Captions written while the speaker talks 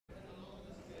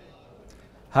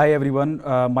Hi everyone,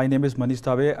 my name is Manish.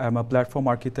 I'm a platform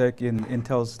architect in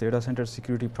Intel's data center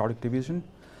security product division,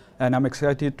 and I'm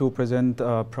excited to present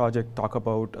a project talk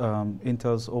about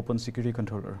Intel's open security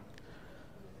controller.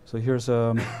 So here's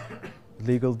a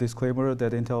legal disclaimer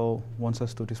that Intel wants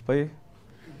us to display.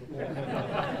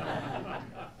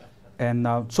 And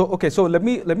so let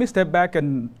me step back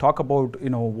and talk about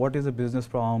what is a business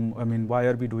problem. I mean, why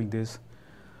are we doing this?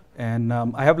 And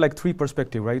I have like three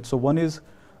perspectives, right? So one is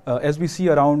as we see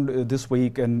around this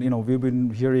week, and we've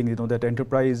been hearing that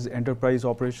enterprise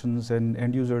operations and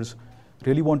end users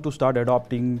really want to start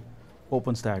adopting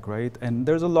OpenStack, right? And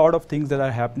there's a lot of things that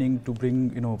are happening to bring,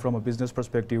 from a business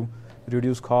perspective,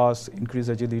 reduce costs, increase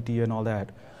agility, and all that.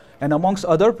 And amongst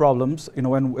other problems,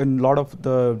 when a lot of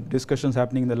the discussions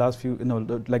happening in the last few,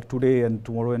 like today and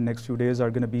tomorrow and next few days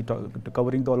are going to be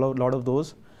covering a lot of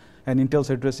those, and Intel's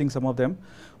addressing some of them.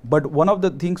 But one of the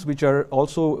things which are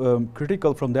also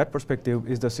critical from that perspective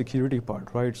is the security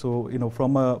part, right? So,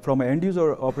 from an end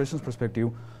user operations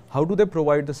perspective, how do they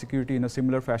provide the security in a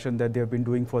similar fashion that they have been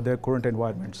doing for their current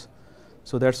environments?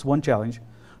 So that's one challenge.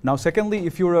 Now, secondly,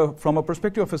 if you're from a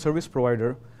perspective of a service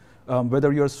provider,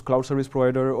 whether you're a cloud service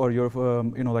provider or you're,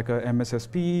 like a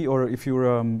MSSP, or if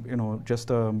you're, just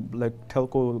like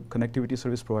telco connectivity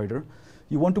service provider,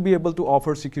 you want to be able to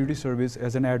offer security service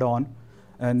as an add-on,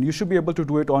 and you should be able to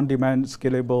do it on demand,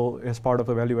 scalable as part of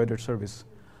a value-added service.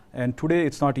 And today,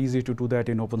 it's not easy to do that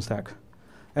in OpenStack.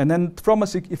 And then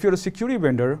if you're a security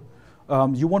vendor,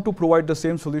 you want to provide the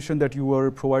same solution that you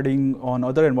were providing on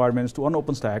other environments on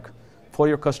OpenStack for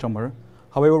your customer.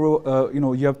 However,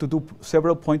 you have to do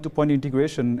several point-to-point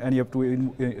integration, and you have to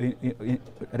in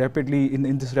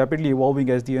this rapidly evolving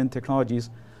SDN technologies.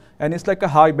 And it's like a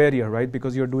high barrier, right?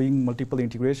 Because you're doing multiple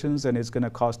integrations, and it's going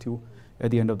to cost you at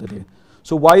the end of the day.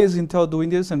 So why is Intel doing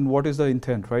this, and what is the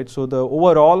intent, right? So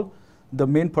the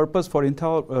main purpose for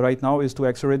Intel right now is to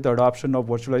accelerate the adoption of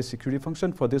virtualized security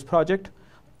function for this project.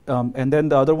 And then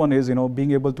the other one is,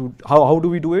 being able to, how do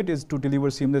we do it, is to deliver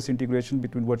seamless integration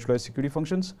between virtualized security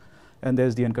functions and the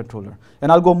SDN controller.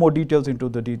 And I'll go more details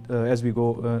into as we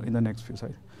go in the next few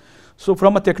slides. So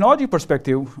from a technology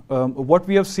perspective, what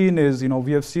we have seen is,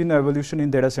 we have seen evolution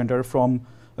in data center from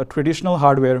a traditional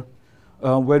hardware,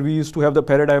 where we used to have the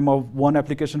paradigm of one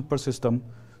application per system,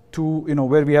 to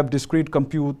where we have discrete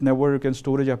compute, network, and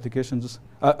storage applications,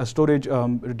 storage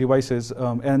devices,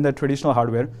 and the traditional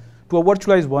hardware, to a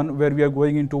virtualized one where we are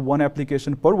going into one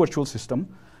application per virtual system,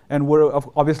 and we're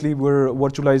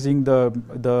virtualizing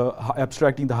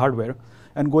abstracting the hardware,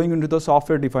 and going into the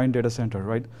software-defined data center,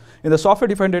 right? In the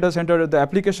software-defined data center, the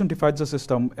application defines the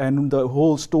system, and the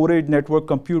whole storage, network,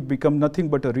 compute become nothing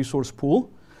but a resource pool,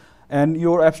 and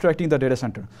you're abstracting the data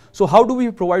center. So how do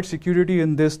we provide security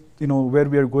in this, where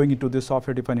we are going into this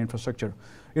software-defined infrastructure?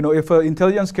 If an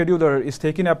intelligence scheduler is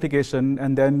taking application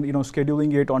and then,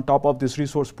 scheduling it on top of this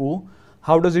resource pool,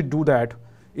 how does it do that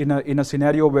in a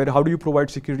scenario where, how do you provide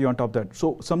security on top of that?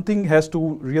 So something has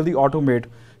to really automate.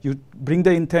 You bring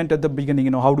the intent at the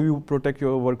beginning, how do you protect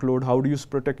your workload? How do you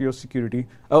protect your security,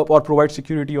 or provide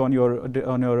security on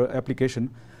your application?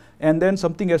 And then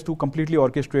something has to completely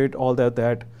orchestrate all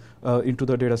that into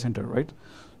the data center, right?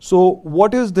 So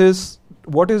what is this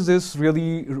role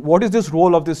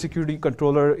of the security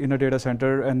controller in a data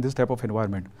center and this type of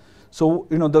environment? So,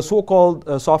 the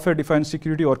so-called software-defined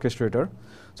security orchestrator.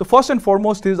 So first and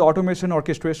foremost is automation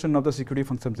orchestration of the security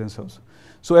functions themselves.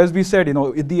 So as we said,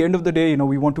 at the end of the day,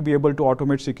 we want to be able to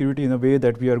automate security in a way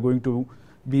that we are going to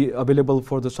be available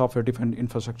for the software-defined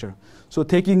infrastructure. So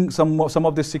taking some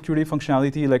of this security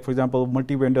functionality, like for example,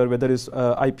 multi-vendor, whether it's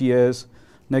IPS,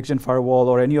 next-gen firewall,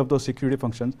 or any of those security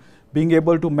functions, being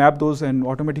able to map those and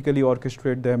automatically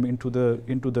orchestrate them into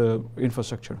the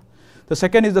infrastructure. The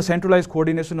second is the centralized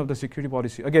coordination of the security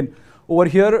policy. Again, over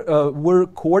here, we're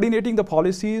coordinating the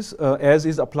policies as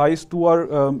is applies to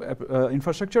our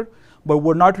infrastructure, but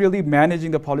we're not really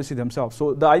managing the policy themselves.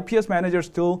 So the IPS manager is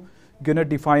still going to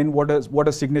define what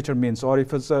a signature means, or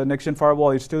if it's a next-gen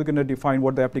firewall, it's still going to define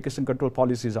what the application control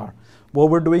policies are. What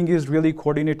we're doing is really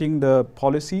coordinating the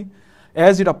policy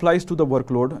as it applies to the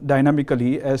workload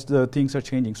dynamically as the things are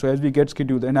changing. So as we get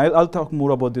scheduled, and I'll talk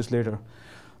more about this later.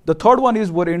 The third one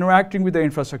is we're interacting with the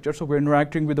infrastructure. So we're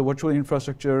interacting with the virtual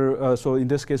infrastructure, so in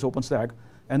this case, OpenStack,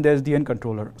 and there's the end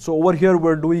controller. So over here,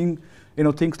 we're doing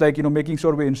things like making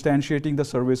sure we're instantiating the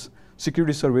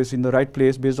security service in the right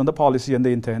place based on the policy and the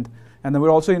intent. And then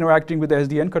we're also interacting with the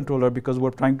SDN controller because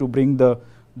we're trying to bring the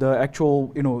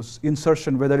actual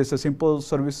insertion, whether it's a simple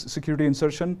service security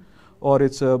insertion, or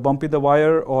it's a bump in the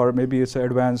wire, or maybe it's an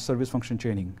advanced service function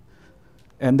chaining.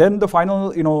 And then the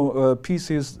final piece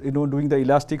is doing the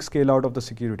elastic scale out of the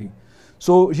security.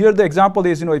 So here the example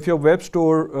is if your web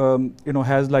store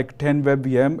has like 10 web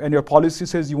VM and your policy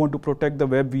says you want to protect the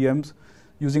web VMs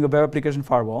using a web application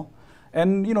firewall,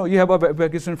 and you have a web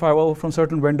application firewall from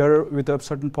certain vendor with a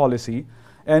certain policy,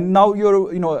 and now your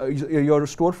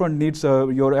storefront needs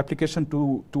your application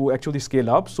to actually scale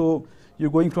up. So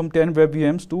you're going from 10 web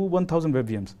VMs to 1,000 web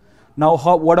VMs. Now,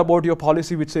 what about your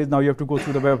policy which says now you have to go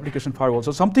through the web application firewall?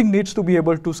 So something needs to be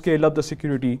able to scale up the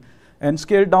security and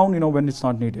scale down when it's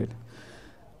not needed.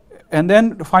 And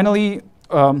then finally,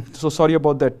 so sorry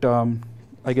about that,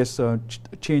 I guess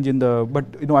change in the, but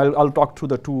I'll talk through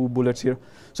the two bullets here.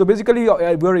 So basically,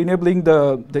 we're enabling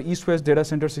the east-west data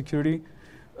center security,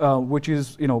 which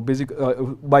is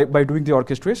by doing the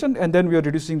orchestration, and then we are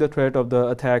reducing the threat of the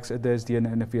attacks at the SDN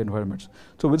and NFV environments.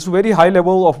 So it's a very high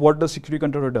level of what the security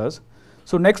controller does.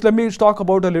 So next, let me talk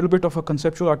about a little bit of a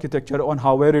conceptual architecture on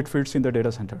where it fits in the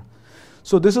data center.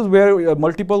 So this is where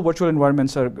multiple virtual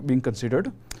environments are being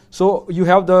considered. So you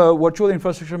have the virtual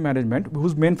infrastructure management,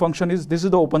 whose main function is, this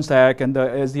is the OpenStack and the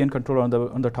SDN controller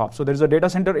on the top. So there's a data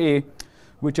center A,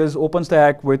 which is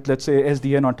OpenStack with, let's say,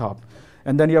 SDN on top.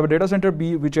 And then you have a data center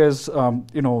B, which is the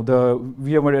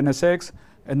VMware NSX,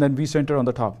 and then vCenter on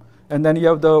the top. And then you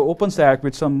have the OpenStack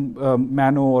with some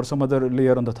Mano or some other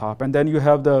layer on the top. And then you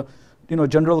have the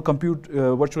general compute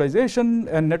virtualization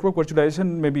and network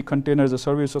virtualization, maybe container as a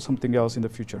service or something else in the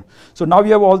future. So now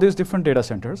you have all these different data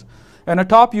centers. And at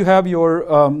top you have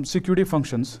your security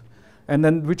functions, and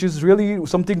then which is really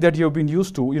something that you've been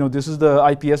used to. This is the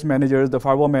IPS managers, the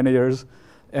firewall managers,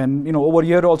 and over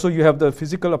here also you have the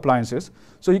physical appliances.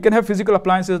 So you can have physical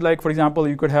appliances like, for example,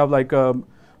 you could have like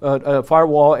a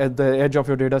firewall at the edge of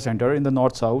your data center in the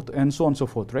north-south, and so on and so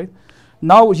forth, right?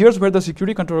 Now here's where the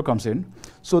security controller comes in.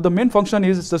 So the main function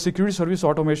is the security service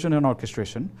automation and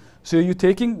orchestration. So you're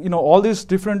taking all these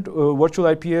different virtual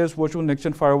IPS, virtual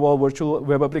next-gen firewall, virtual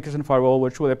web application firewall,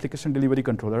 virtual application delivery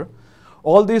controller.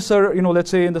 All these are, let's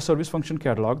say in the service function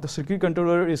catalog, the security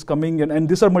controller is coming in, and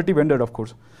these are multi-vendor, of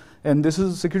course. And this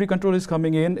is security controller is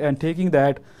coming in and taking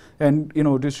that and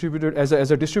distributed as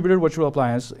a distributed virtual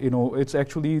appliance. It's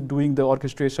actually doing the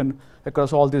orchestration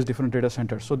across all these different data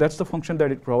centers. So that's the function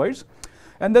that it provides.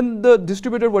 And then the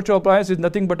distributed virtual appliance is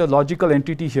nothing but a logical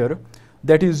entity here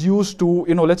that is used to,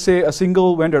 let's say a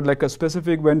single vendor, like a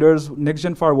specific vendor's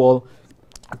next-gen firewall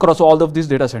across all of these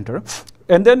data center.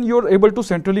 And then you're able to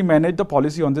centrally manage the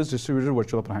policy on this distributed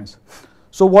virtual appliance.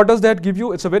 So what does that give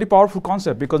you? It's a very powerful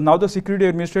concept, because now the security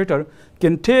administrator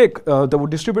can take the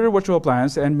distributed virtual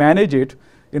appliance and manage it,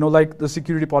 like the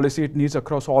security policy it needs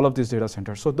across all of these data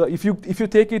centers. So if you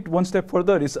take it one step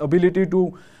further, it's ability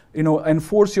to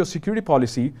enforce your security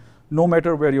policy no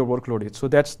matter where your workload is. So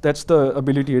that's the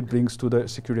ability it brings to the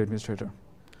security administrator.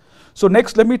 So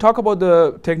next, let me talk about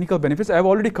the technical benefits. I've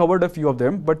already covered a few of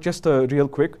them, but just real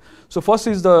quick. So first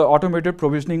is the automated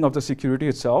provisioning of the security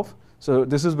itself. So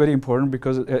this is very important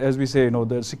because, as we say,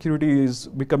 the security is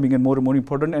becoming more and more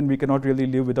important, and we cannot really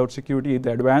live without security in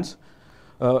the advance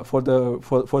for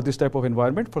this type of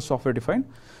environment, for software defined.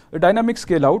 The dynamic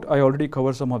scale out, I already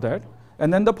covered some of that.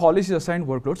 And then the policy assigned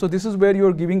workload. So this is where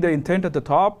you're giving the intent at the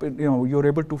top. You're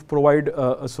able to provide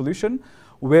a solution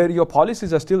where your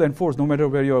policies are still enforced no matter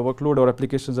where your workload or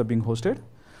applications are being hosted.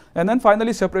 And then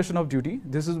finally, separation of duty.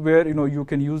 This is where you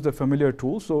can use the familiar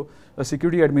tools. So a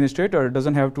security administrator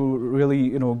doesn't have to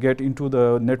really get into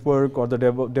the network or the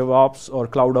DevOps or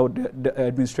cloud out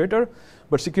administrator,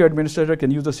 but security administrator can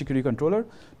use the security controller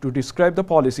to describe the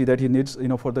policy that he needs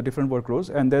for the different workloads,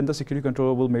 and then the security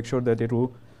controller will make sure that it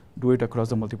will do it across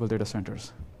the multiple data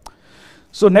centers.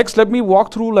 So next, let me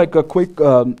walk through like a quick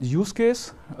use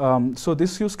case. So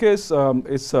this use case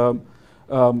is,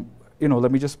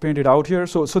 let me just paint it out here.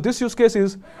 So this use case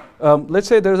is, let's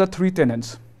say there's 3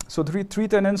 tenants. So three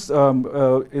tenants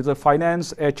is a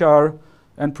finance, HR,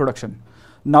 and production.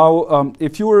 Now,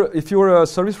 if you're a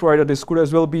service provider, this could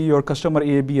as well be your customer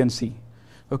A, B, and C.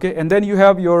 Okay, and then you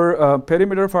have your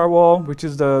perimeter firewall, which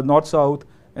is the north-south,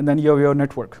 and then you have your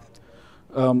network,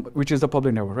 which is the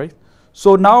public network, right?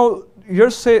 So now,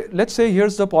 let's say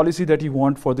here's the policy that you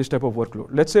want for this type of workload.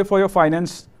 Let's say for your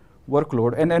finance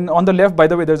workload, and then on the left, by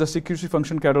the way, there's a security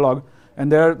function catalog,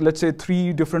 and there are, let's say,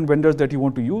 3 different vendors that you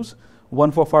want to use, one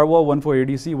for firewall, one for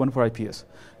ADC, one for IPS.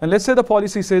 And let's say the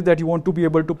policy says that you want to be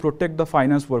able to protect the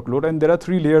finance workload, and there are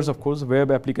 3 layers, of course,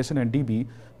 web, application, and DB.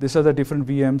 These are the different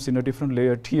VMs in a different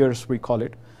layer, tiers we call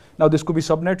it. Now this could be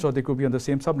subnets or they could be on the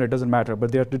same subnet, doesn't matter,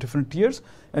 but they are the different tiers,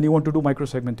 and you want to do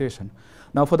micro-segmentation.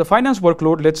 Now for the finance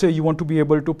workload, let's say you want to be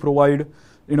able to provide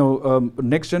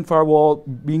next-gen firewall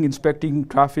inspecting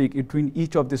traffic between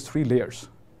each of these 3 layers.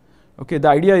 Okay, the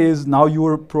idea is now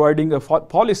you're providing a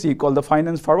policy called the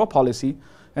finance firewall policy,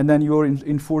 and then you're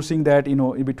enforcing that, you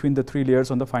know, in between the 3 layers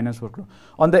on the finance workload.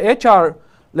 On the HR,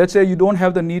 let's say you don't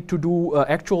have the need to do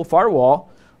actual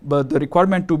firewall, but the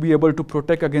requirement to be able to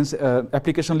protect against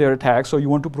application layer attacks. So you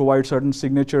want to provide certain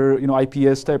signature, you know,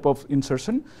 IPS type of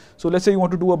insertion. So let's say you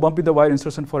want to do a bump in the wire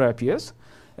insertion for IPS,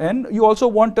 and you also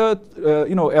want a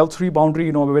you know, L3 boundary.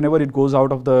 You know, whenever it goes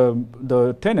out of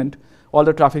the tenant, all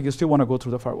the traffic you still want to go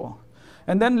through the firewall.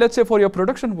 And then let's say for your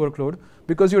production workload,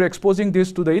 because you're exposing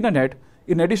this to the internet,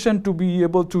 in addition to be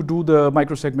able to do the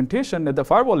micro-segmentation at the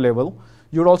firewall level,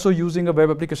 you're also using a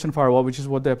web application firewall, which is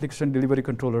what the application delivery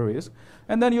controller is.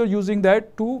 And then you're using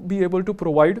that to be able to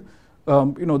provide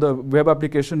you know, the web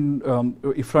application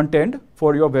front end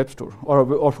for your web store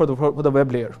or for the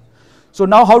web layer. So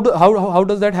now how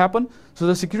does that happen? So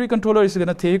the security controller is going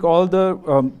to take all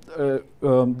the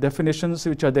definitions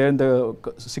which are there in the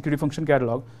security function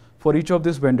catalog for each of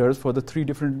these vendors for the 3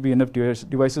 different VNF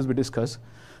devices we discussed.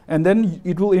 And then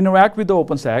it will interact with the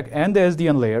OpenStack and the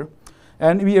SDN layer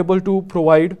and be able to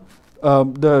provide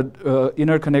the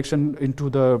inner connection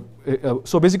into the,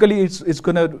 so basically it's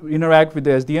going to interact with the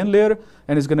SDN layer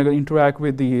and it's going to interact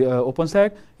with the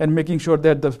OpenStack and making sure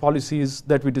that the policies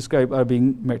that we describe are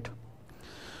being met.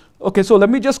 Okay, so let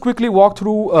me just quickly walk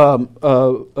through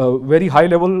a very high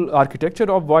level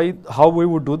architecture of how we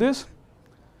would do this.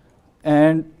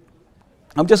 And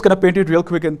I'm just going to paint it real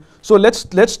quick. And so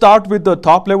let's start with the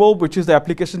top level, which is the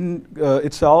application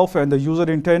itself and the user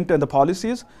intent and the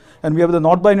policies. And we have the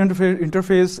not-bind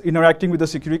interface interacting with the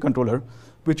security controller,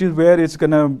 which is where it's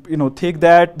going to take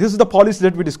that. This is the policy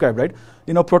that we described, right?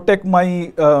 Protect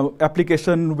my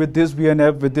application with this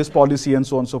VNF, with this policy, and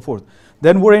so on and so forth.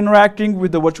 Then we're interacting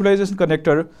with the virtualization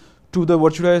connector to the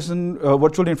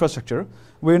virtual infrastructure.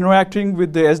 We're interacting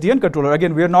with the SDN controller.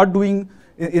 Again, we are not doing,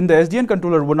 in the SDN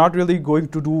controller, we're not really going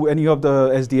to do any of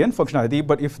the SDN functionality,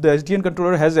 but if the SDN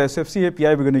controller has SFC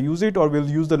API, we're going to use it, or we'll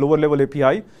use the lower level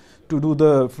API to do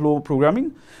the flow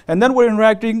programming. And then we're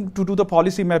interacting to do the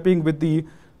policy mapping with the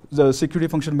security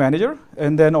function manager,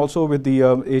 and then also with the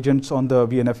agents on the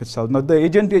VNF itself. Now, the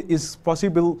agent is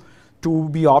possible to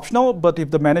be optional, but if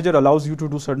the manager allows you to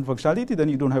do certain functionality, then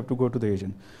you don't have to go to the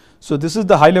agent. So this is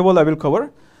the high level I will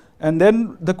cover. And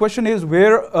then the question is,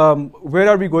 where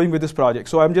are we going with this project?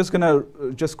 So I'm just going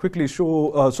to just quickly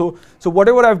show. So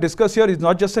whatever I've discussed here is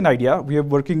not just an idea. We are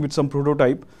working with some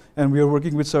prototype, and we are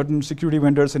working with certain security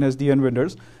vendors and SDN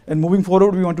vendors. And moving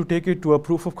forward, we want to take it to a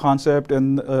proof of concept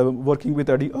and working with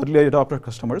early adopter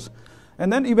customers.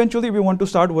 And then eventually, we want to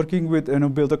start working with,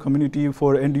 build a community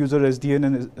for end user SDN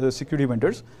and security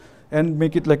vendors, and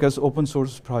make it like an open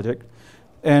source project.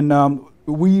 And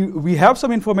we have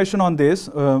some information on this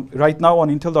right now on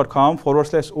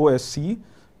intel.com/OSC,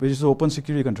 which is Open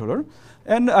Security Controller.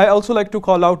 And I also like to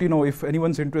call out, if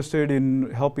anyone's interested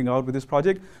in helping out with this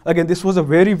project. Again, this was a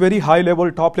very, very high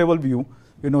level, top level view.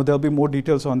 There'll be more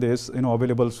details on this,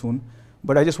 available soon.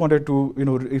 But I just wanted to,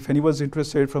 if anyone's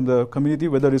interested from the community,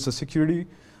 whether it's a security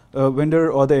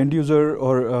vendor or the end user,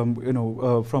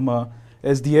 or from a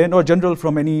SDN or general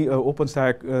from any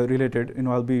OpenStack related,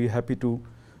 I'll be happy to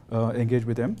engage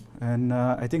with them. And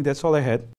I think that's all I had.